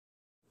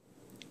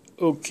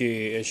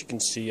Okay, as you can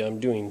see,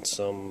 I'm doing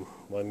some,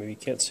 well, maybe you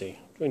can't see,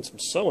 I'm doing some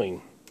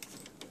sewing.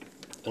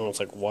 And it's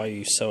like, why are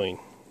you sewing?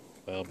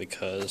 Well,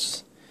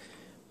 because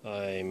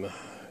I'm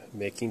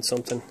making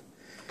something.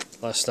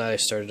 Last night I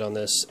started on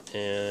this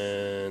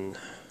and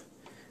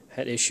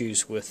had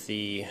issues with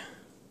the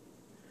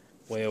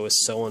way I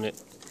was sewing it.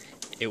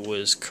 It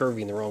was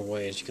curving the wrong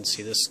way. As you can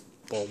see, this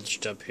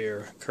bulged up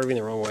here, curving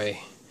the wrong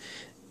way.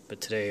 But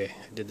today I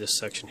did this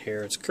section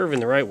here. It's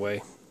curving the right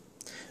way.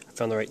 I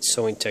found the right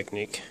sewing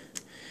technique.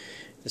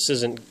 This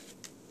isn't,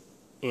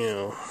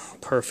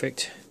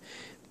 perfect,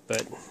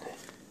 but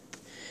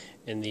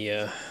in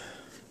the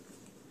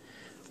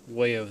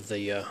way of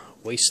the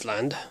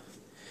wasteland,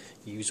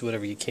 use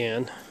whatever you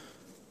can.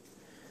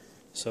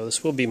 So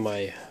this will be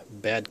my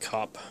bad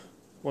cop.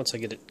 Once I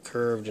get it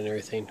curved and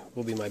everything,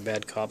 will be my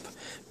bad cop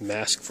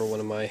mask for one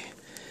of my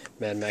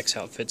Mad Max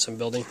outfits I'm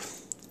building.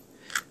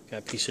 Got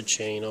a piece of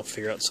chain, I'll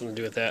figure out something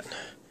to do with that.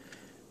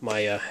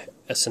 My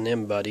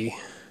S&M buddy,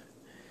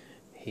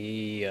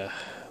 he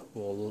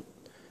will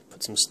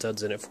put some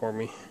studs in it for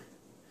me.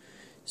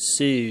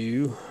 So,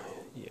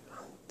 yeah,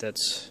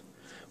 that's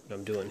what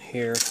I'm doing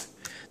here.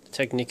 The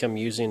technique I'm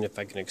using, if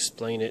I can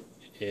explain it,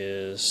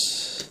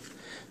 is,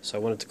 so I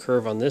want it to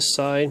curve on this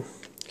side,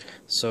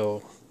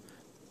 so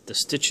the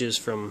stitches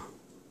from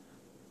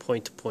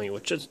point to point,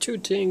 which is too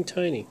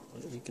tiny,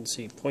 you can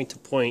see point to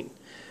point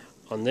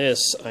on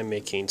this I'm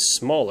making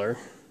smaller,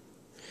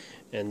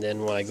 and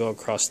then when I go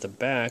across the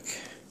back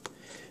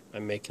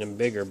I'm making them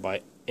bigger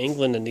by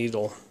angling the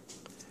needle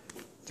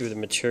through the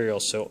material.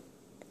 So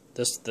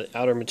this, the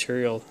outer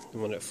material,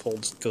 when it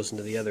folds, goes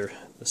into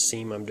the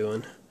seam I'm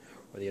doing,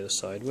 or the other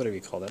side, whatever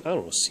you call that. I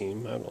don't know,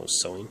 seam, I don't know,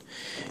 sewing.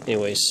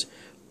 Anyways,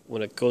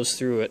 when it goes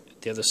through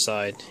it, the other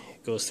side,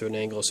 it goes through an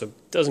angle, so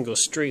it doesn't go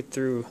straight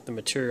through the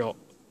material,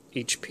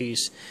 each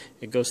piece.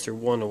 It goes through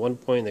one at one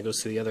point, and it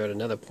goes through the other at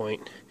another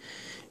point.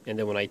 And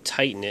then when I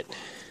tighten it,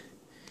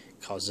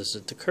 it causes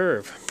it to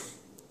curve.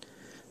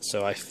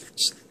 So I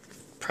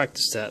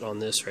practiced that on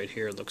this right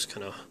here. It looks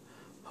kind of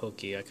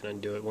hokey. I can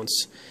undo it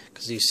once,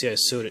 because you see I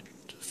sewed it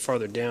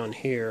farther down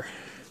here.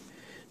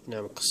 Now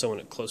I'm sewing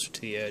it closer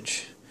to the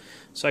edge.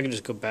 So I can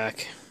just go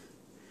back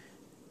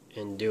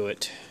and do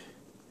it,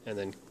 and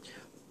then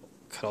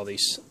cut all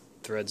these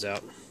threads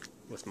out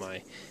with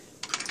my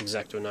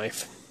X-Acto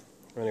knife.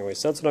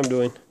 Anyways, that's what I'm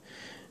doing.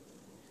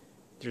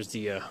 There's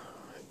the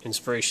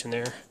inspiration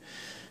there.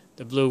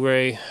 The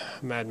Blu-ray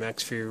Mad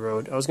Max Fury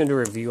Road. I was going to do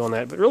a review on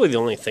that, but really the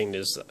only thing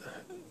that's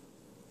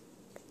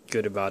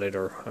good about it,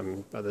 or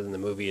other than the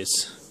movie,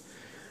 is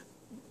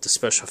the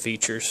special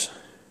features.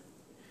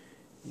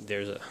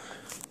 There's a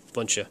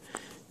bunch of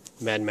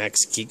Mad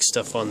Max geek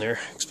stuff on there,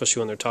 especially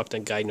when they're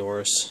talking to Guy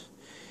Norris,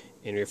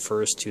 and it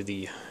refers to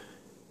the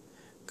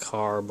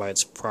car by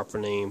its proper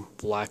name,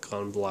 Black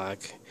on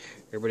Black.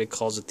 Everybody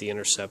calls it the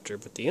Interceptor,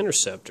 but the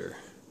Interceptor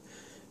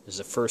is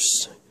the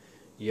first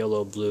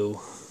yellow,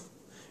 blue,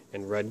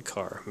 and red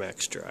car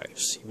Max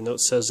drives. Even though it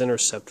says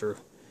Interceptor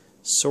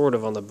sort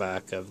of on the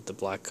back of the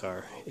black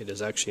car, it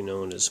is actually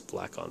known as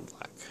Black on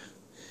Black.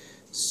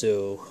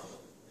 So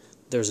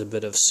there's a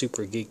bit of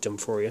super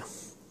geekdom for you.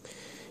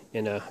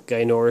 And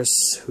Guy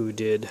Norris, who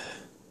did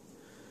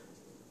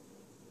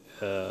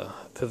a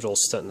pivotal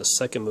stunt in the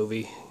second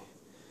movie,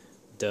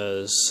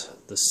 does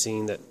the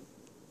scene that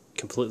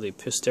completely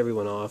pissed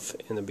everyone off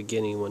in the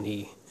beginning when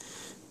he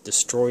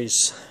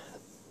destroys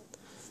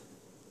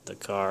the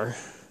car,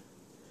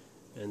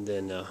 and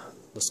then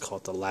let's call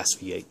it the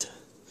last V8,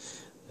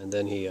 and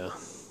then he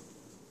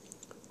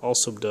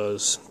also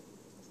does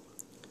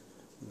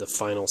the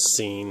final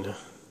scene,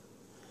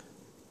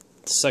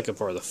 the second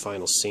part of the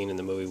final scene in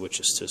the movie, which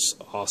is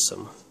just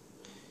awesome.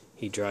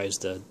 He drives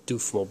the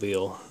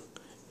Doofmobile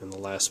in the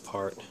last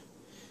part,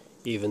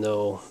 even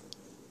though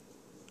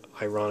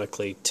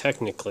ironically,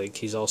 technically,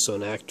 he's also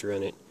an actor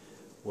in it.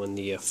 When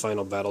the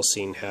final battle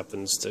scene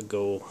happens to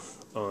go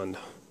on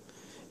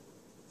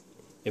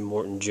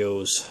Immortan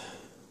Joe's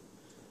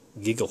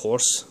Giga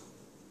Horse,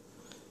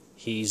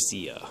 he's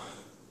the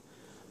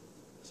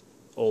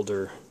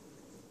older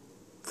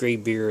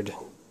graybeard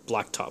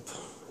blacktop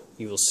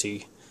you will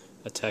see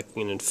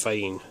attacking and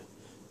fighting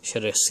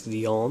Charlize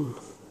Theron.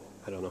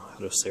 I don't know how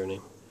to say her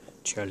name.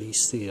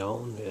 Charlize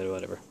Theron, yeah,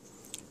 whatever.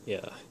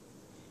 Yeah,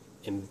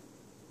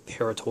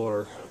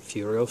 Imperator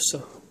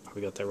Furiosa.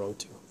 Probably got that wrong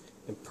too.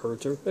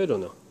 Imperator? I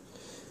don't know.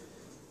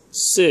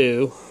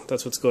 So,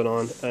 that's what's going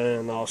on,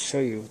 and I'll show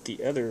you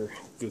the other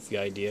goofy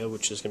idea,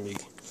 which is going to be,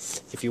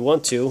 if you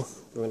want to,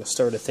 we're going to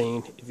start a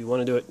thing. If you want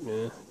to do it,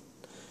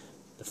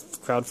 the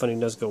crowdfunding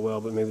does go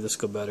well, but maybe this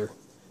will go better.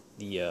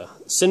 The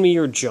send me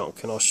your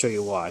junk, and I'll show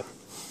you why.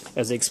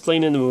 As they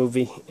explain in the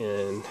movie,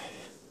 and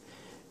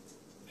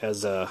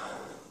as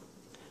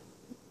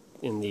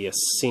in the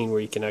scene where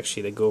you can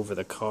actually, they go over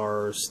the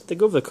cars. They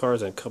go over the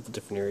cars in a couple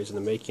different areas in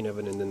the making of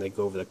it, and then they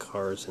go over the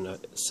cars in a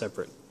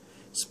separate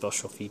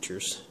special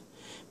features.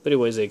 But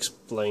anyways, they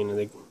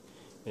explain,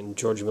 and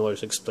George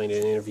Miller's explained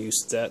in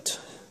interviews that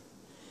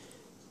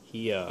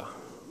he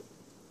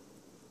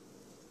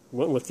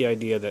went with the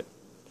idea that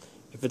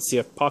if it's the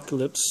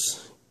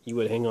apocalypse you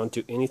would hang on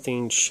to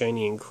anything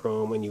shiny and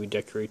chrome, and you would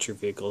decorate your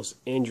vehicles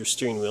and your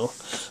steering wheel.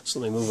 So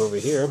let me move over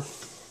here.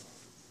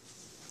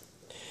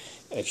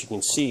 As you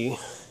can see,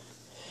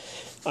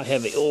 I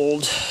have the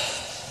old,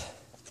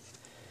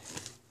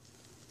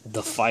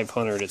 the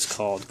 500 it's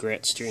called,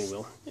 Grat steering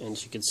wheel. And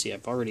as you can see,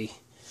 I've already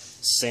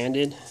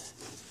sanded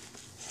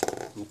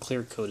and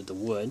clear coated the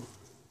wood,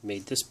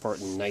 made this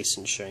part nice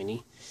and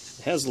shiny.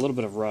 It has a little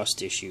bit of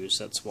rust issues,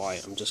 that's why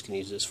I'm just going to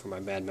use this for my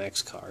Mad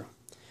Max car.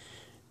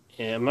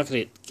 And I'm not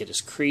going to get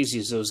as crazy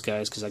as those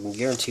guys, because I can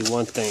guarantee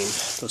one thing: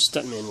 those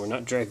stuntmen were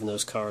not driving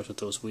those cars with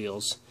those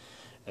wheels,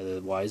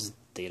 otherwise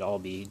they'd all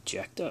be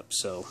jacked up.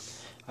 So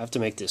I have to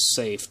make this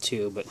safe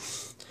too, but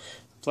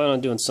I plan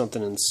on doing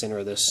something in the center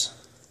of this.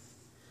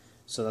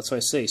 So that's why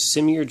I say,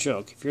 send me your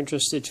junk. If you're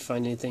interested to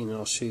find anything, and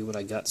I'll show you what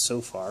I got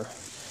so far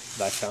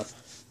that I found.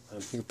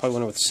 You're probably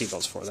wondering what the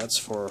seatbelt's for. That's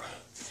for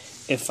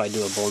if I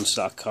do a bone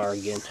stock car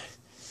again.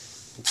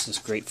 It's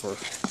just great for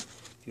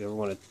if you ever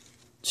want to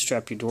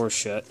strap your doors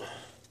shut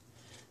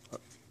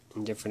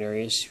in different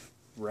areas.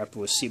 Wrap it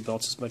with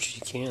seatbelts as much as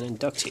you can, and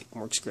duct tape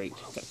works great.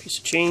 Got a piece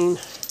of chain.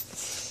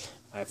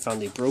 I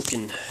found a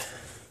broken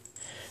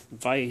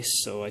vise,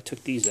 so I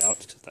took these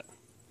out. That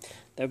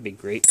would be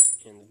great.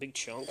 And the big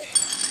chunk, I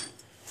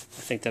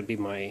think that'd be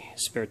my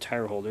spare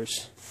tire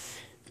holders.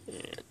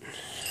 And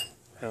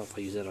I don't know if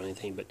I use that on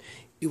anything, but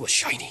it was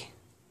shiny.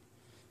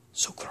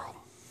 So chrome.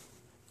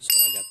 So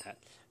I got that.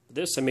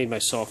 This I made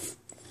myself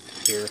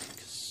here.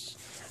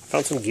 I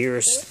found some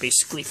gears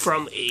basically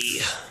from a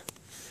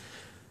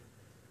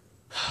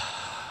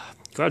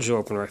garage door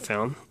opener I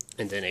found.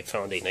 And then I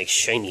found a nice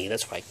shiny,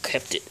 that's why I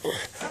kept it.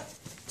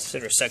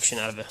 Center section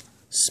out of a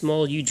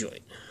small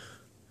U-joint.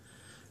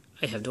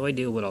 I have no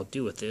idea what I'll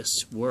do with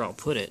this, where I'll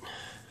put it.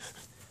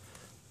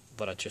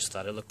 But I just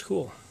thought it looked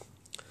cool.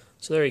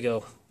 So there you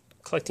go.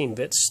 Collecting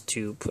bits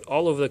to put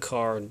all over the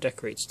car and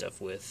decorate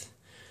stuff with.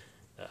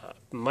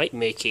 Might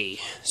make a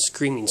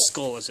screaming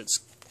skull, as it's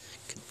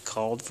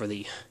called, for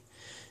the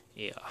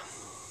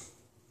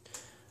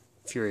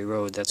Fury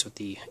Road. That's what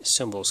the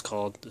symbol is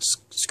called, the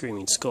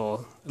screaming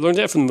skull. I learned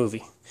that from the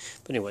movie.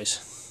 But anyways,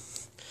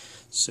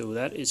 so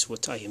that is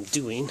what I am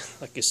doing.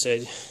 Like I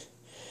said,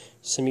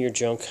 send me your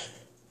junk.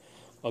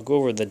 I'll go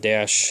over the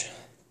dash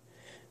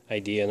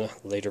idea in a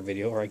later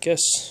video, or I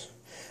guess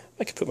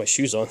I could put my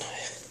shoes on.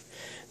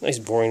 Nice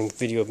boring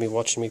video of me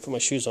watching me put my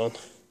shoes on.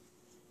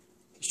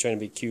 He's trying to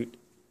be cute.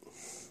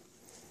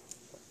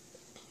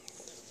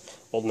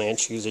 Old man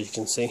shoes, as you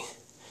can see.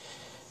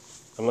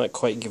 I'm not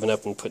quite giving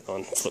up and putting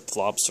on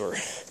flip-flops or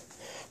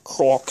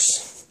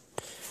Crocs,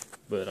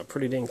 but I'm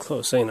pretty dang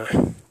close, ain't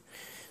I?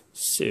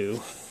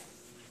 So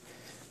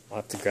I'll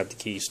have to grab the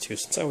keys too,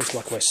 since I always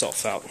lock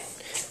myself out.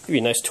 Give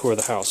you a nice tour of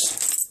the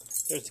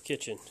house. There's the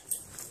kitchen.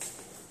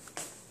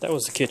 That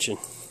was the kitchen.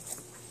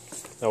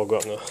 Now we'll go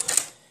out in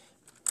the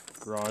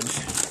garage.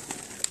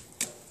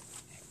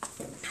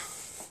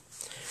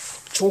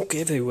 Junk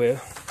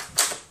everywhere.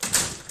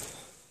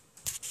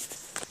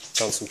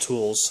 Found some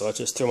tools, so I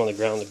just threw them on the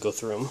ground to go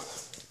through them.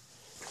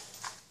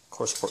 Of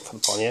course, for the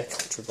Pontiac,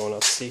 which we're going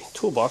out to see.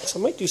 Toolbox, I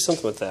might do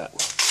something with that.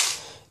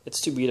 It's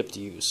too beat up to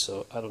use,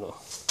 so I don't know.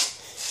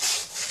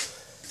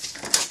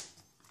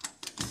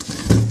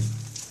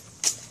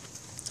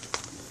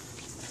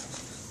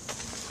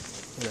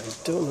 And I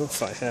don't know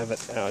if I have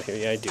it out here.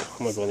 Yeah, I do. I'm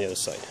going to go on the other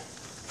side.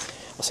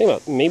 I was thinking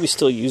about maybe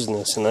still using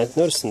this, and I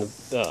noticed in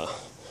the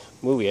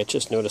movie, I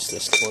just noticed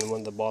this when one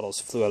of the bottles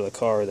flew out of the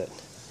car, that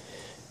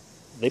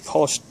they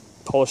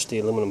polished the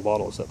aluminum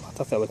bottles. I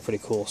thought that looked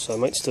pretty cool, so I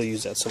might still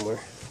use that somewhere.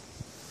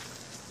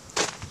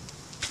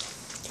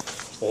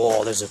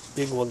 Oh, there's a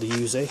big one to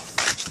use, eh?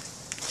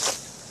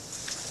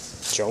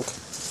 Junk.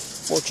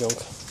 More junk.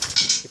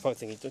 You're probably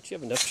thinking, don't you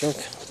have enough junk?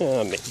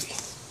 Maybe.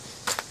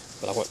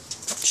 But I want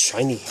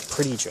shiny,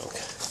 pretty junk.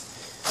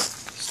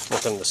 Just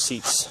work on the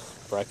seats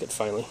bracket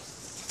finally.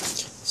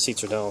 The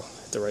seats are now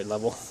at the right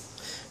level.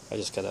 I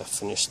just gotta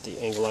finish the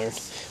angle iron,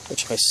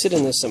 which if I sit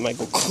in this, it might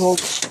go clunk.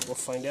 We'll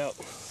find out.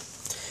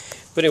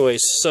 But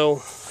anyways, so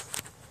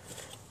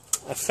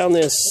I found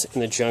this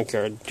in the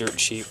junkyard, dirt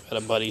cheap, at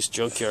a buddy's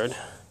junkyard.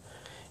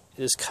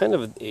 It is kind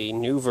of a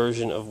new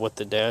version of what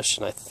the dash,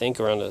 and I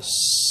think around a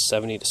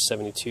 70 to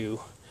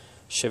 72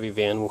 Chevy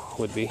van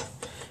would be.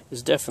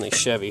 It's definitely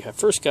Chevy. I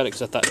first got it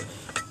because I thought,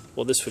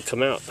 well, this would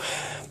come out,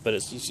 but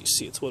as you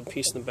see, it's one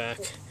piece in the back,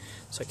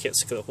 so I can't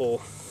stick the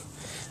hole.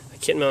 I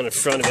can't mount in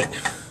front of it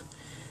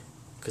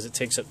because it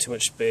takes up too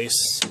much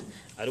space.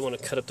 I don't want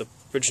to cut up the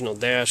original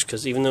dash,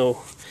 because even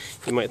though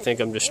you might think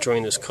I'm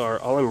destroying this car,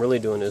 all I'm really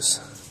doing is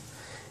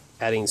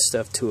adding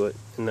stuff to it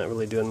and not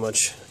really doing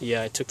much.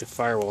 Yeah, I took the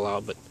firewall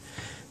out, but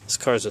this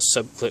car is a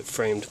sub-clip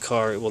framed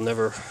car. It will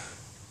never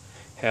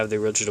have the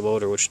original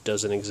motor, which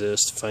doesn't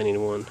exist,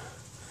 finding one.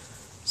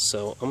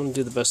 So I'm going to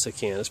do the best I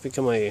can. It's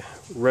become a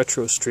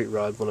retro street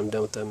rod when I'm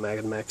done with the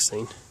Mad Max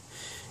thing.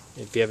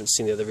 If you haven't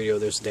seen the other video,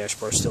 there's a dash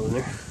bar still in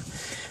there.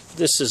 But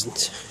this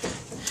isn't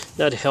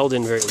not held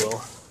in very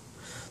well.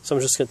 So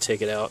I'm just going to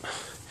take it out,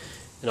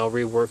 and I'll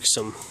rework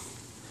some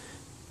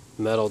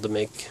metal to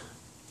make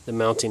the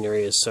mounting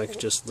areas, so I could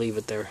just leave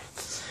it there.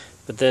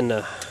 But then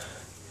the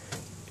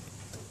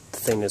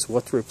thing is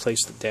what to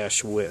replace the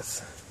dash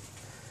with.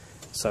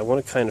 So I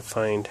want to kind of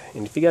find,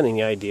 and if you got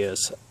any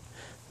ideas,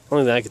 the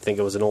only thing I could think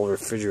of was an old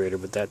refrigerator,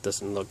 but that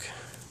doesn't look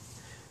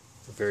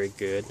very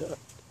good.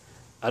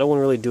 I don't want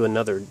to really do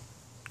another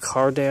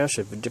car dash,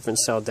 a different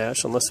style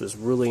dash, unless it was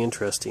really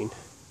interesting,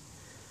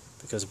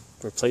 because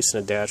replacing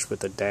a dash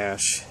with a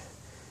dash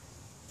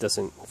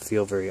doesn't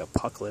feel very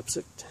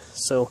apocalyptic.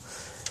 So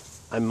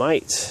I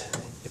might,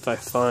 if I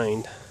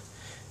find,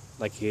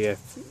 like if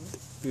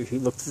you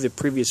look through the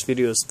previous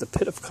videos, the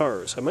pit of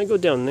cars, I might go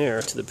down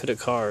there to the pit of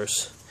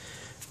cars,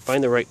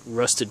 find the right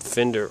rusted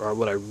fender, or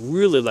what I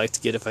really like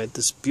to get, if I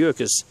this Buick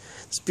is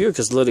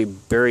literally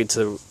buried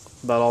to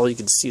about all you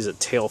can see is a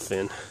tail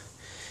fin.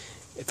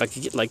 If I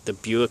could get like the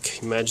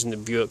Buick, imagine the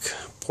Buick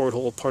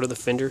porthole part of the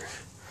fender,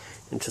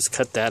 and just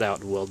cut that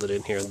out and weld it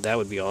in here, that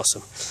would be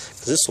awesome.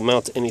 Because this will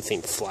mount to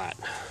anything flat.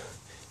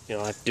 You know,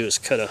 all I have to do is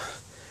cut a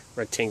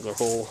rectangular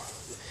hole,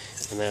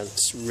 and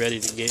that's ready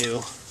to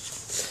go.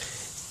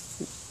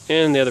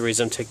 And the other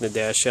reason I'm taking the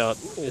dash out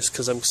is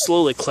because I'm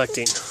slowly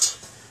collecting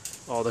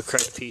all the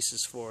correct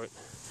pieces for it.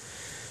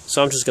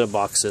 So I'm just going to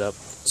box it up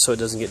so it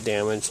doesn't get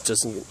damaged.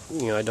 Doesn't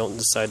get, you know, I don't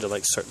decide to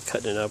like start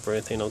cutting it up or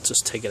anything. I'll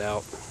just take it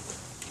out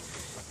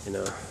and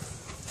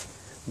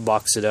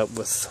box it up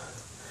with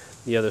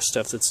the other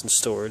stuff that's in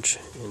storage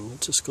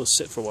and just go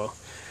sit for a while.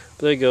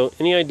 But there you go.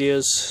 Any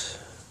ideas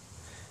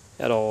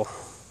at all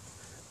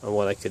on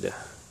what I could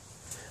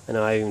I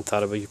know I even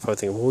thought about, you probably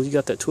thinking, well, you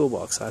got that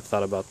toolbox. I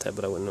thought about that,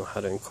 but I wouldn't know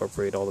how to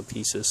incorporate all the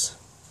pieces.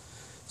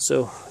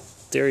 So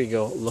there you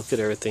go. Look at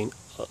everything.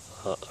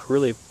 A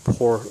really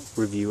poor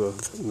review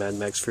of Mad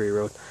Max Fury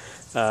Road.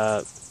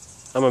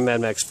 I'm a Mad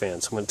Max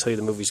fan, so I'm going to tell you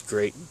the movie's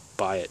great.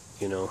 Buy it,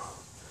 you know.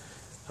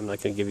 I'm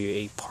not going to give you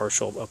a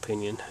partial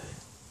opinion.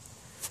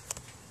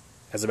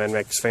 As a Mad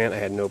Max fan, I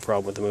had no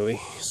problem with the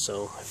movie,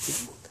 so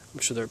I'm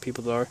sure there are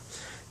people that are.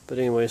 But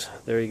anyways,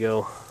 there you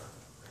go.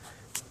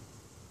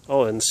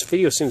 Oh, and this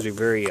video seems to be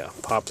very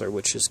popular,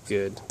 which is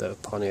good, the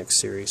Pontiac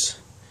series,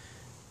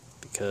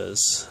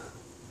 because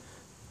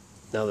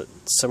now that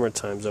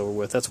summertime's over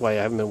with, that's why I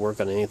haven't been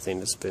working on anything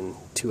that's been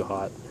too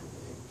hot,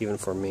 even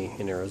for me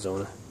in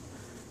Arizona.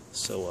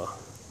 So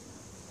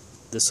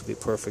this will be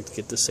perfect to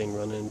get this thing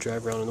running and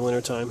drive around in the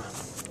wintertime.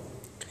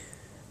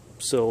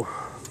 So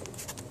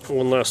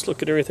one last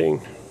look at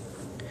everything.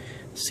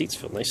 The seats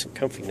feel nice and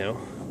comfy now.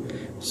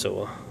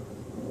 So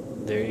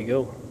there you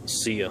go.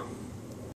 See ya.